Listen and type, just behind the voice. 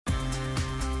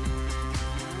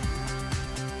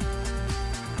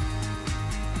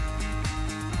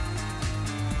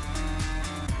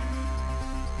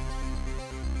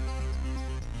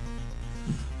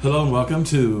Hello and welcome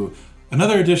to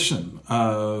another edition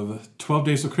of 12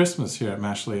 Days of Christmas here at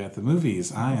Mashley at the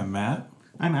Movies. I am Matt.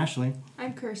 I'm Ashley.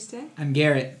 I'm Kirsten. I'm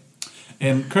Garrett.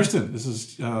 And Kirsten, this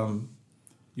is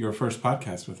your first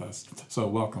podcast with us, so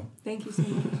welcome. Thank you so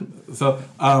much. So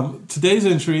today's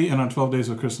entry in our 12 Days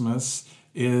of Christmas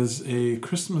is a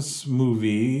Christmas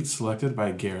movie selected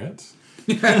by Garrett.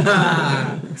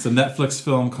 It's a Netflix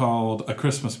film called A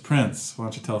Christmas Prince. Why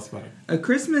don't you tell us about it? A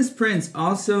Christmas Prince,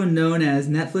 also known as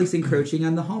Netflix encroaching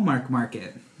on the Hallmark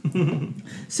market.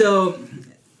 So,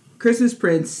 Christmas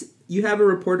Prince, you have a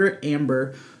reporter,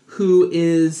 Amber, who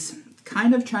is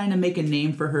kind of trying to make a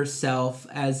name for herself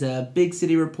as a big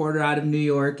city reporter out of New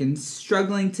York and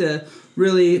struggling to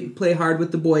really play hard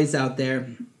with the boys out there.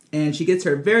 And she gets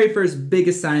her very first big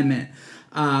assignment,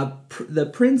 the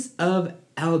Prince of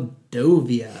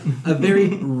Aldovia, a very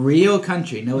real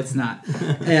country. No, it's not.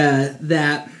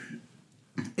 That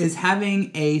is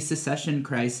having a secession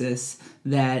crisis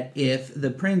that if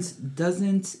the prince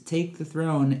doesn't take the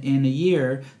throne in a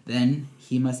year, then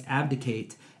he must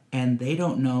abdicate. And they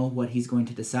don't know what he's going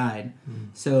to decide.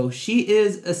 So she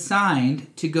is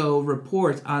assigned to go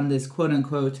report on this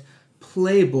quote-unquote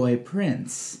playboy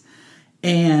prince.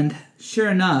 And sure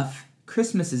enough,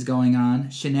 Christmas is going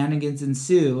on, shenanigans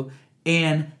ensue,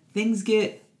 and things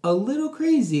get a little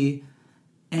crazy,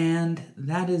 and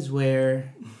that is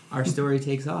where our story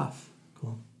takes off.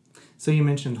 Cool. So you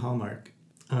mentioned Hallmark.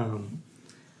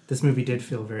 This movie did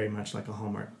feel very much like a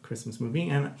Hallmark Christmas movie,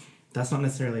 and that's not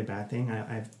necessarily a bad thing.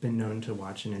 I've been known to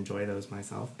watch and enjoy those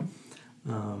myself.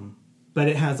 But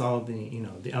it has all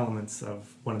the elements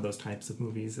of one of those types of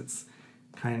movies. It's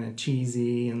kind of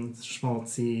cheesy and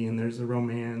schmaltzy, and there's a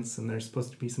romance, and there's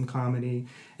supposed to be some comedy,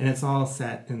 and it's all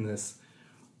set in this,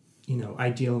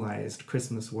 idealized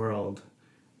Christmas world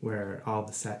where all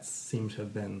the sets seem to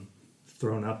have been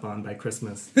thrown up on by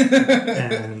Christmas.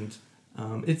 And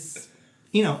it's,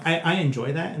 I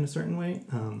enjoy that in a certain way.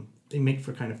 They make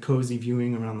for kind of cozy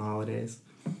viewing around the holidays.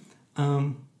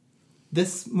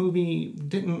 This movie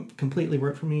didn't completely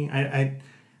work for me.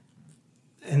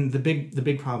 And the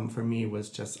big problem for me was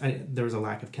just there was a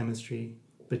lack of chemistry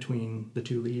between the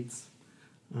two leads,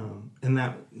 and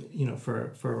that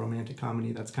for a romantic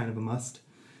comedy that's kind of a must.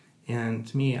 And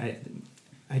to me,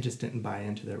 I just didn't buy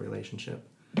into their relationship.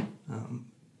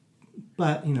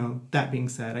 But that being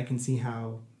said, I can see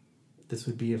how this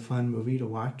would be a fun movie to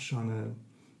watch on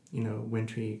a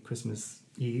wintry Christmas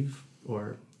Eve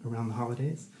or around the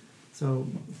holidays. So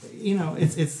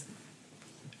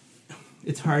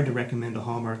it's hard to recommend a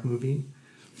Hallmark movie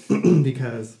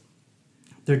because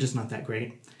they're just not that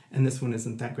great. And this one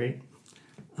isn't that great.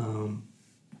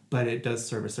 But it does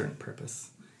serve a certain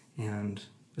purpose. And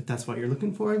if that's what you're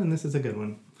looking for, then this is a good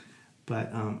one.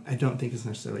 But I don't think it's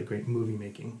necessarily great movie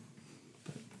making.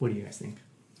 But what do you guys think?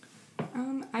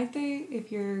 I'd say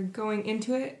if you're going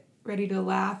into it ready to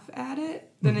laugh at it,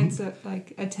 then it's a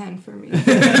 10 for me.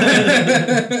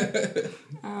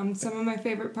 Some of my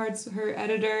favorite parts, her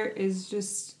editor is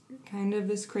just kind of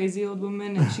this crazy old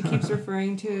woman, and she keeps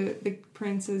referring to the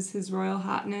prince as his royal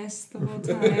hotness the whole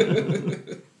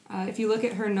time. If you look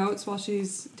at her notes while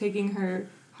she's taking her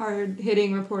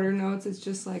hard-hitting reporter notes, it's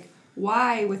just like,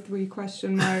 why with 3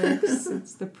 question marks?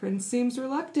 It's the prince seems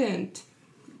reluctant.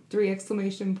 3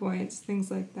 exclamation points,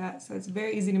 things like that. So it's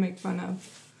very easy to make fun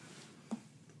of.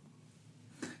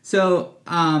 So,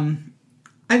 I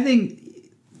think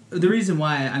the reason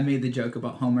why I made the joke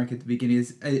about Hallmark at the beginning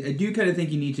is I do kind of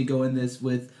think you need to go in this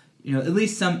with, at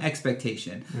least some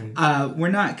expectation. Right. We're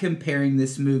not comparing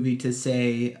this movie to,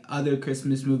 say, other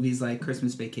Christmas movies like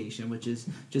Christmas Vacation, which is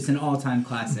just an all-time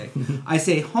classic. I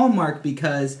say Hallmark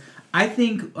because I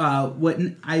think what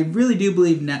I really do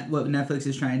believe what Netflix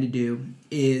is trying to do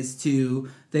is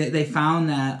they found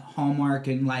that Hallmark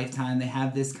and Lifetime, they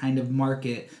have this kind of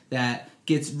market that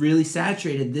gets really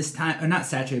saturated this time, or not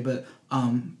saturated, but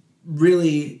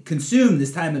really consumed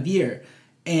this time of year.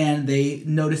 And they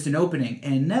noticed an opening.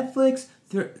 And Netflix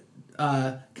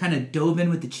kind of dove in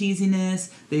with the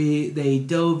cheesiness. They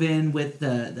dove in with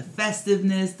the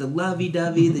festiveness, the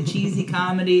lovey-dovey, the cheesy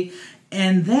comedy.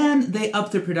 And then they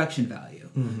upped their production value.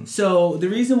 Mm-hmm. So the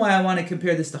reason why I want to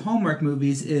compare this to Hallmark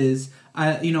movies is,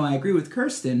 I agree with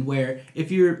Kirsten, where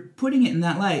if you're putting it in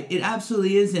that light, it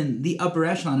absolutely is in the upper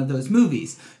echelon of those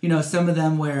movies. Some of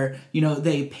them where,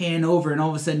 they pan over and all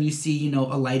of a sudden you see, a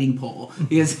lighting pole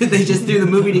because they just threw the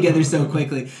movie together so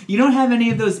quickly. You don't have any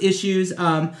of those issues.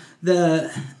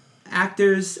 The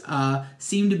actors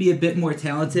seem to be a bit more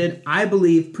talented. I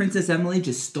believe Princess Emily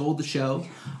just stole the show.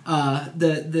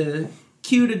 The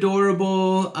cute,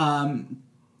 adorable,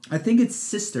 I think it's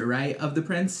sister, right, of the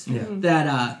prince? Yeah.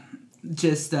 That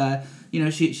just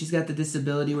she's got the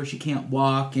disability where she can't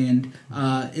walk and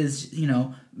is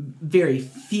very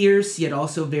fierce yet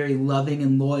also very loving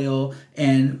and loyal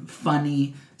and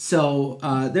funny. So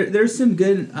there's some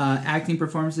good acting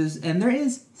performances, and there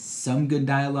is some good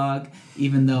dialogue,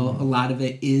 even though a lot of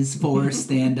it is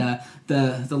forced. And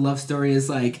the love story is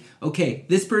like, okay,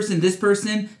 this person,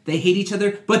 they hate each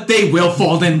other, but they will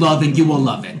fall in love, and you will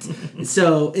love it.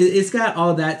 So it's got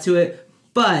all that to it,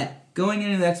 but going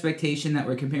into the expectation that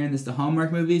we're comparing this to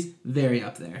Hallmark movies, very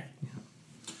up there.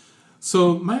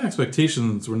 So my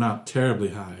expectations were not terribly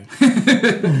high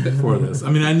for this.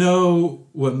 I mean, I know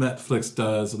what Netflix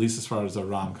does, at least as far as the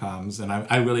rom-coms, and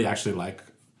I really actually like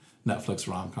Netflix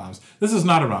rom-coms. This is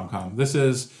not a rom-com. This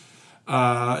is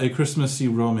a Christmassy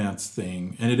romance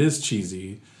thing, and it is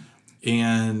cheesy,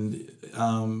 and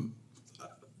I'm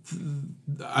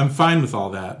fine with all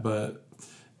that, but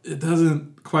it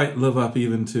doesn't quite live up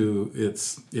even to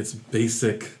its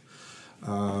basic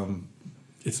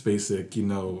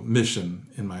mission,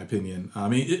 in my opinion. I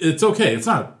mean, it's okay. It's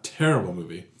not a terrible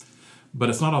movie, but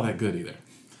it's not all that good either.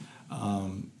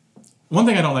 One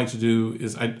thing I don't like to do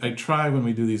is I try when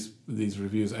we do these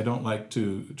reviews, I don't like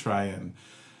to try and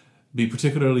be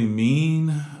particularly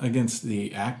mean against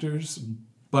the actors,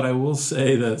 but I will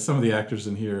say that some of the actors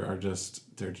in here are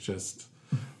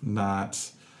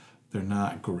they're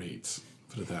not great,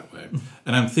 put it that way.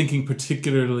 And I'm thinking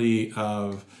particularly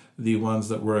of the ones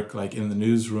that work like in the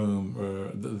newsroom,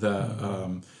 or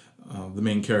the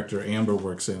main character Amber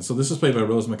works in. So this is played by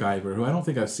Rose McIver, who I don't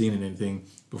think I've seen in anything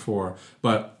before,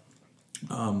 but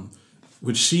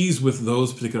when she's with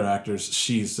those particular actors,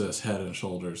 she's just head and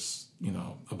shoulders,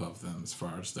 above them as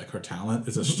far as like her talent.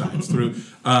 It just shines through.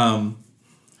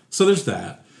 So there's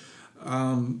that.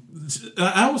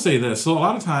 I will say this. So a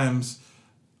lot of times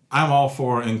I'm all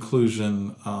for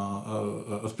inclusion,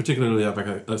 particularly of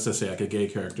let's just say like a gay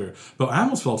character. But I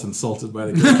almost felt insulted by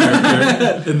the gay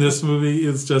character in this movie.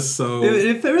 It's just so.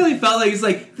 It really felt like it's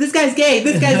like, this guy's gay.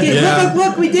 Yeah.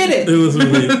 Look, we did it. It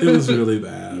was really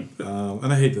bad,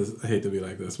 and I hate to be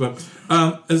like this, but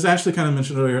as Ashley kind of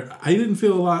mentioned earlier, I didn't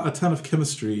feel a ton of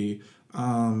chemistry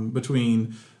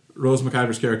between Rose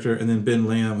McIver's character and then Ben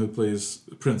Lamb, who plays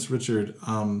Prince Richard.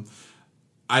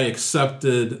 I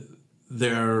accepted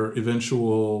their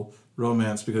eventual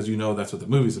romance because that's what the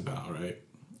movie's about, right?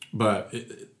 But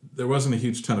there wasn't a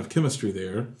huge ton of chemistry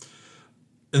there.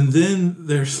 And then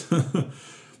there's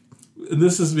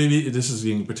this is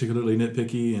being particularly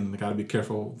nitpicky, and I got to be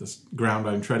careful this ground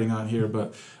I'm treading on here.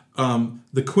 But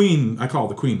the Queen, I call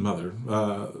the Queen Mother,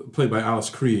 played by Alice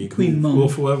Krige, who will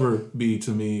forever be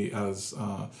to me as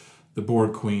the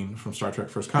Borg Queen from Star Trek: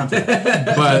 First Contact.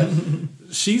 But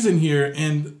she's in here,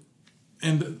 and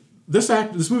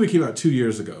this movie came out 2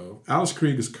 years ago. Alice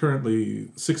Krige is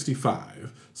currently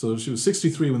 65, so she was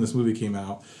 63 when this movie came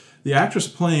out. The actress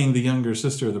playing the younger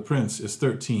sister of the prince is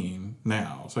 13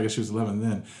 now, so I guess she was 11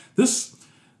 then. This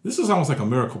is almost like a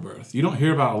miracle birth. You don't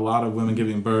hear about a lot of women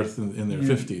giving birth in their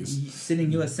 50s.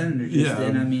 Sitting U.S. senator just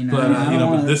did. I mean, but, I don't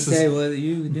want to say what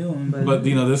you doing, but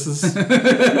this is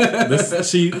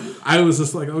I was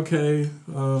just like, okay,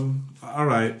 all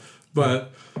right,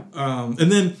 but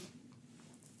and then.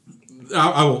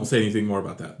 I won't say anything more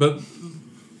about that. But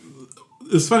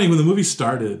it's funny, when the movie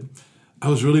started, I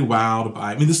was really wowed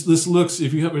by. I mean, this looks,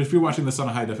 if you're watching this on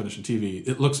a high definition TV,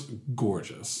 it looks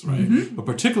gorgeous, right? Mm-hmm. But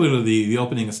particularly the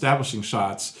opening establishing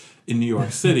shots in New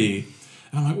York City,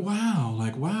 and I'm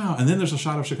like, wow. And then there's a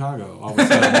shot of Chicago all of a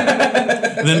sudden,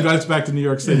 and then it goes back to New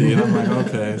York City, and I'm like,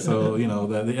 okay, so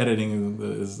the editing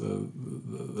is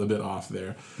a bit off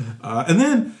there,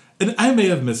 And I may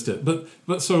have missed it,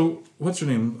 but so what's her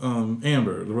name?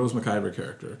 Amber, the Rose McIver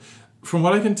character. From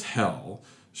what I can tell,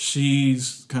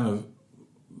 she's kind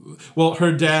of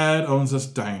her dad owns this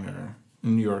diner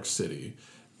in New York City,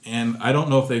 and I don't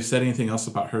know if they've said anything else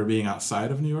about her being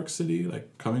outside of New York City,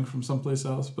 like coming from someplace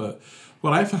else. But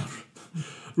what I found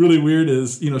really weird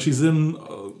is she's in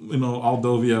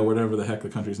Aldovia, whatever the heck the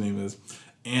country's name is,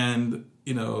 and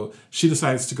she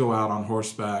decides to go out on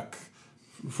horseback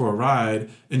for a ride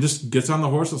and just gets on the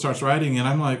horse and starts riding, and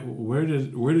I'm like, where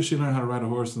did she learn how to ride a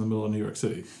horse in the middle of New York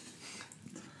City?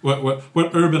 What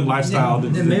urban lifestyle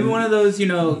did maybe one of those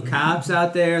cops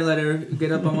out there let her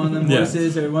get up on one of them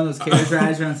horses, or one of those carriage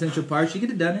rides around Central Park? She could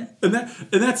have done it. And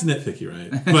that's nitpicky, right?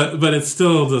 but it's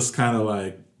still just kind of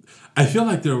like, I feel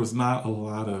like there was not a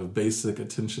lot of basic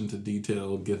attention to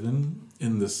detail given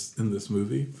in this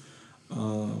movie.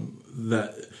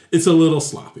 That it's a little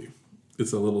sloppy.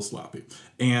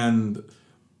 And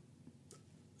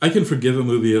I can forgive a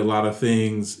movie a lot of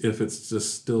things if it's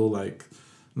just still like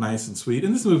nice and sweet.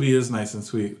 And this movie is nice and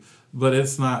sweet, but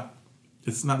it's not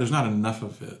it's not. There's not enough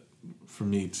of it for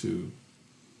me to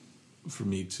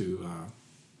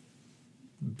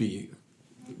be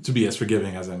as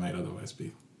forgiving as I might otherwise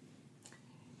be.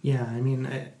 Yeah, I mean,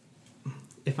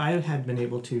 if I had been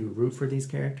able to root for these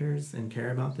characters and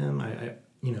care about them, I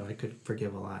could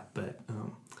forgive a lot. But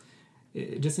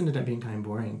it just ended up being kind of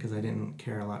boring because I didn't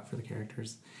care a lot for the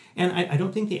characters. And I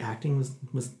don't think the acting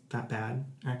was that bad,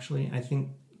 actually. I think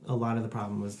a lot of the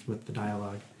problem was with the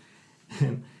dialogue.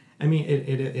 And I mean,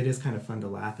 it is kind of fun to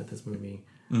laugh at this movie.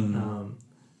 Mm-hmm.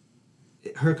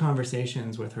 Her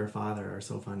conversations with her father are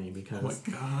so funny because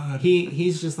oh my God.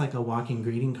 he's just like a walking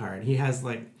greeting card. He has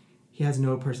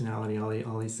no personality.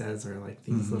 All he says are like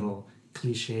these mm-hmm. little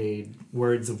cliched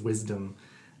words of wisdom.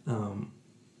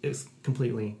 It's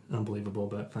completely unbelievable,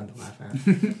 but fun to laugh at.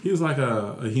 He was like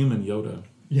a human Yoda.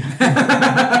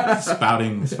 Yeah,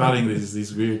 spouting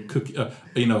these weird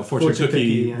fortune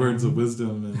cookie words of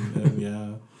wisdom, and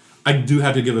yeah. I do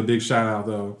have to give a big shout out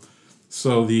though.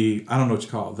 So I don't know what you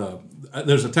call it.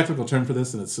 There's a technical term for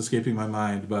this, and it's escaping my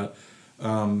mind, but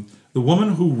the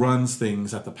woman who runs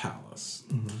things at the palace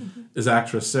mm-hmm. is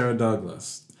actress Sarah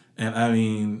Douglas. And I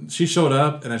mean, she showed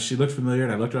up, and she looked familiar,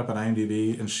 and I looked her up on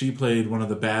IMDb, and she played one of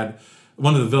the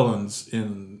villains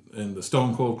in the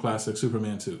Stone Cold classic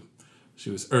Superman 2. She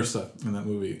was Ursa in that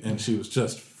movie, and she was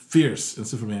just fierce in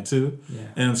Superman 2. Yeah.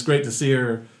 And it's great to see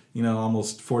her,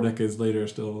 almost 4 decades later,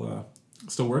 still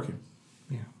working.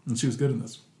 Yeah. And she was good in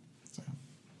this.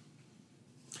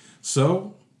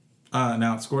 So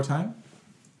now it's score time.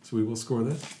 So we will score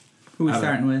this. Who are we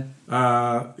starting with?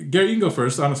 Gary, you can go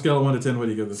first. On a scale of 1 to 10, what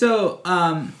do you give this? So,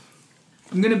 I'm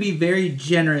going to be very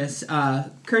generous.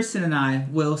 Kirsten and I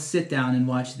will sit down and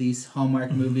watch these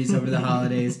Hallmark movies over the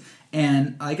holidays.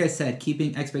 And like I said,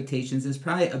 keeping expectations is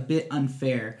probably a bit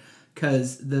unfair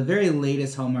because the very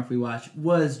latest Hallmark we watched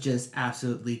was just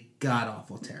absolutely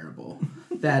god-awful terrible.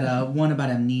 That one about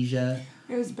amnesia.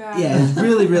 It was bad. Yeah, it was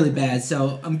really, really bad.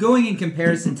 So I'm going in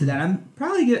comparison to that. I'm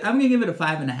going to give it a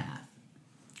 5.5.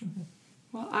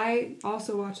 Well, I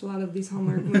also watch a lot of these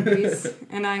Hallmark movies,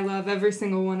 and I love every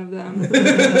single one of them.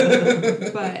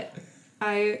 But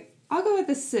I'll go with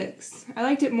a 6. I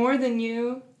liked it more than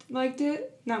you liked it.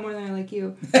 Not more than I like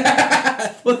you.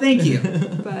 Well, thank you.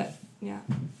 But, yeah.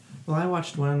 Well, I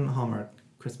watched one Hallmark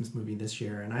Christmas movie this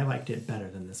year, and I liked it better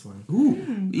than this one.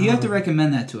 Ooh. You have to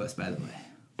recommend that to us, by the way.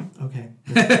 Okay.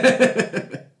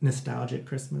 Nostalgic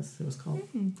Christmas, it was called.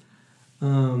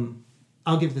 Mm-hmm.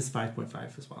 I'll give this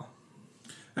 5.5 as well.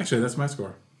 Actually, that's my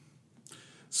score.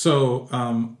 So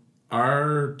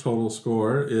our total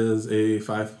score is a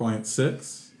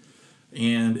 5.6,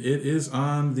 and it is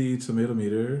on the Tomato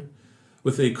Meter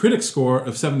with a critic score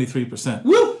of 73%.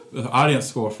 Woo! With an audience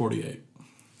score of 48.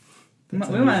 We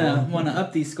might want to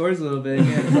up these scores a little bit.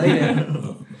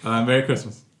 Merry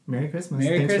Christmas. Merry Christmas.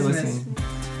 Merry Thanks Christmas. for listening.